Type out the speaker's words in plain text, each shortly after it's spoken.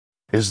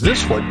Is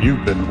this what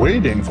you've been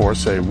waiting for?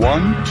 Say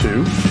 1, 2,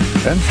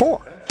 and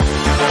 4.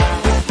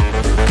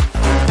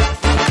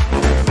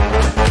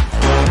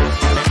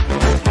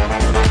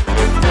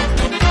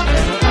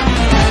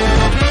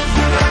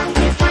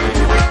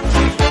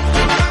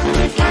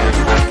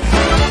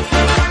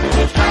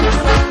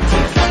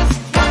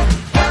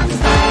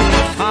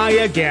 Hi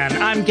again,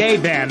 I'm Gay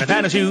Ben, a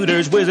fan of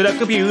shooters, wizard of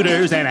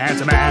computers, and a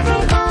handsome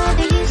man.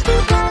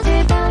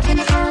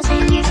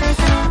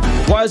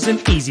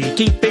 Wasn't easy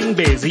keeping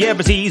busy,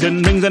 every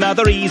season brings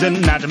another reason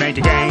not to make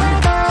a game.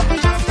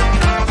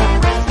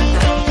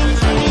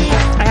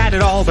 I had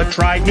it all but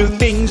tried new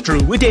things, true,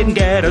 it didn't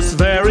get us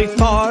very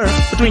far.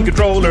 Between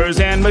controllers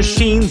and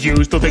machines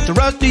used to pick the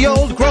rusty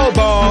old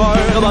crowbar.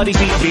 Nobody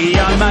sees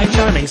beyond my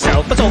charming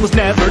self, but soul was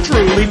never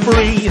truly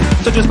free.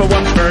 So just for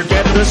once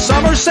forget the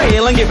summer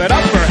sale and give it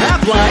up for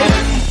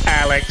Half-Life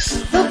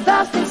Alex. The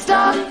bastard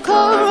stock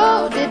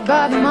corroded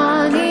by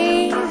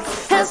money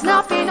has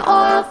not been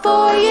oiled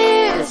for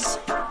years.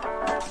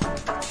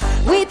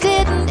 We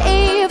didn't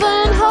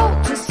even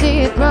hope to see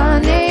it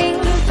running,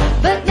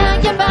 but now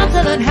you're bound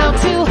to learn how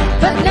to.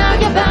 But now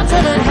you're bound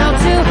to learn how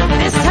to.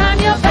 This time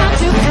you're bound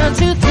to count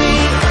to 3.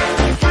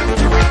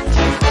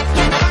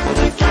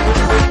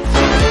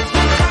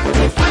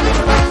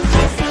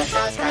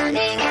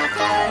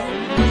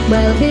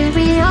 Well, here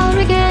we are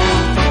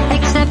again,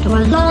 except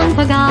we're long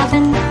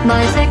forgotten.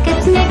 My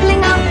circuit's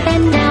niggling up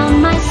and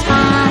down my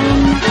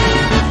spine.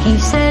 He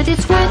said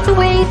it's worth the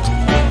wait,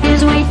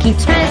 his weight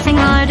keeps pressing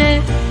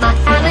harder. But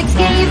Alex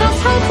gave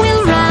us hope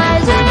we'll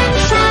rise and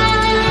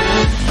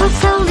shine. For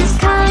soulless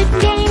card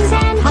games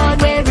and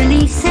hardware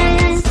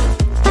releases,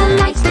 the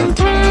lights been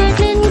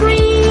turning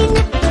green.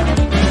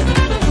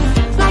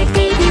 Like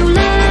babe, you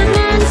learn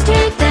and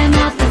take them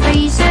out the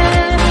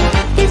freezer.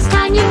 This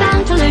time you're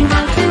bound to learn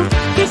how to.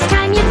 This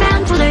time you're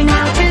bound to learn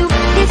how to.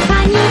 This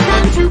time you're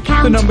bound to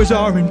count. The numbers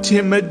are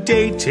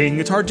intimidating,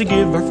 it's hard to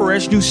give a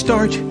fresh new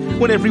start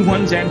when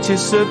everyone's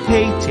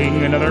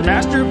anticipating another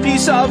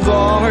masterpiece of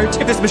art.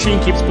 If this machine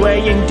keeps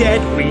playing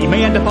dead, we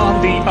may end up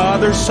on the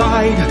other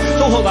side.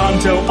 So hold on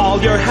to all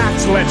your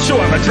hats, let's show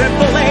 'em a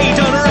AAA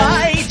done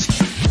right.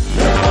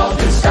 The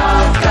broken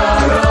stock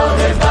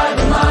corroded by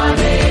the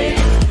money,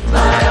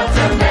 light up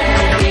to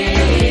many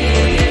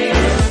years.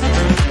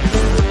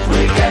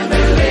 We can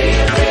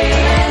believe the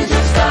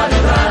engine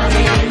started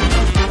running.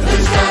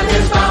 This time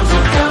is bound to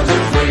count to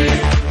 3.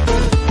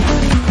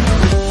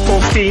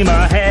 Full steam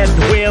ahead,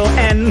 we'll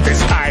end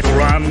this idle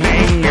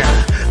running.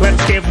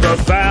 Let's give the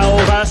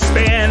valve a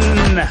spin.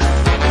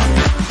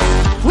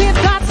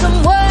 We've got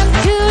some work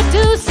to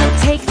do, so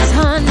take this,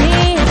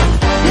 honey.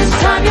 This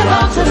time you're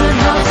bound to learn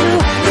how to.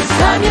 This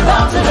time you're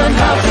bound to learn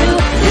how to.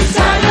 This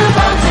time you're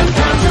bound to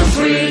count to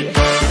 3.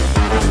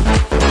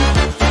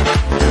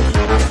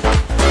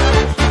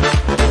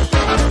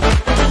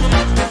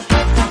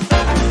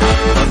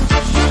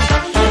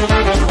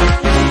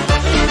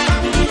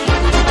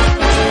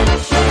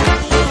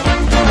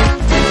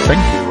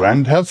 Thank you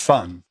and have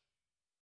fun.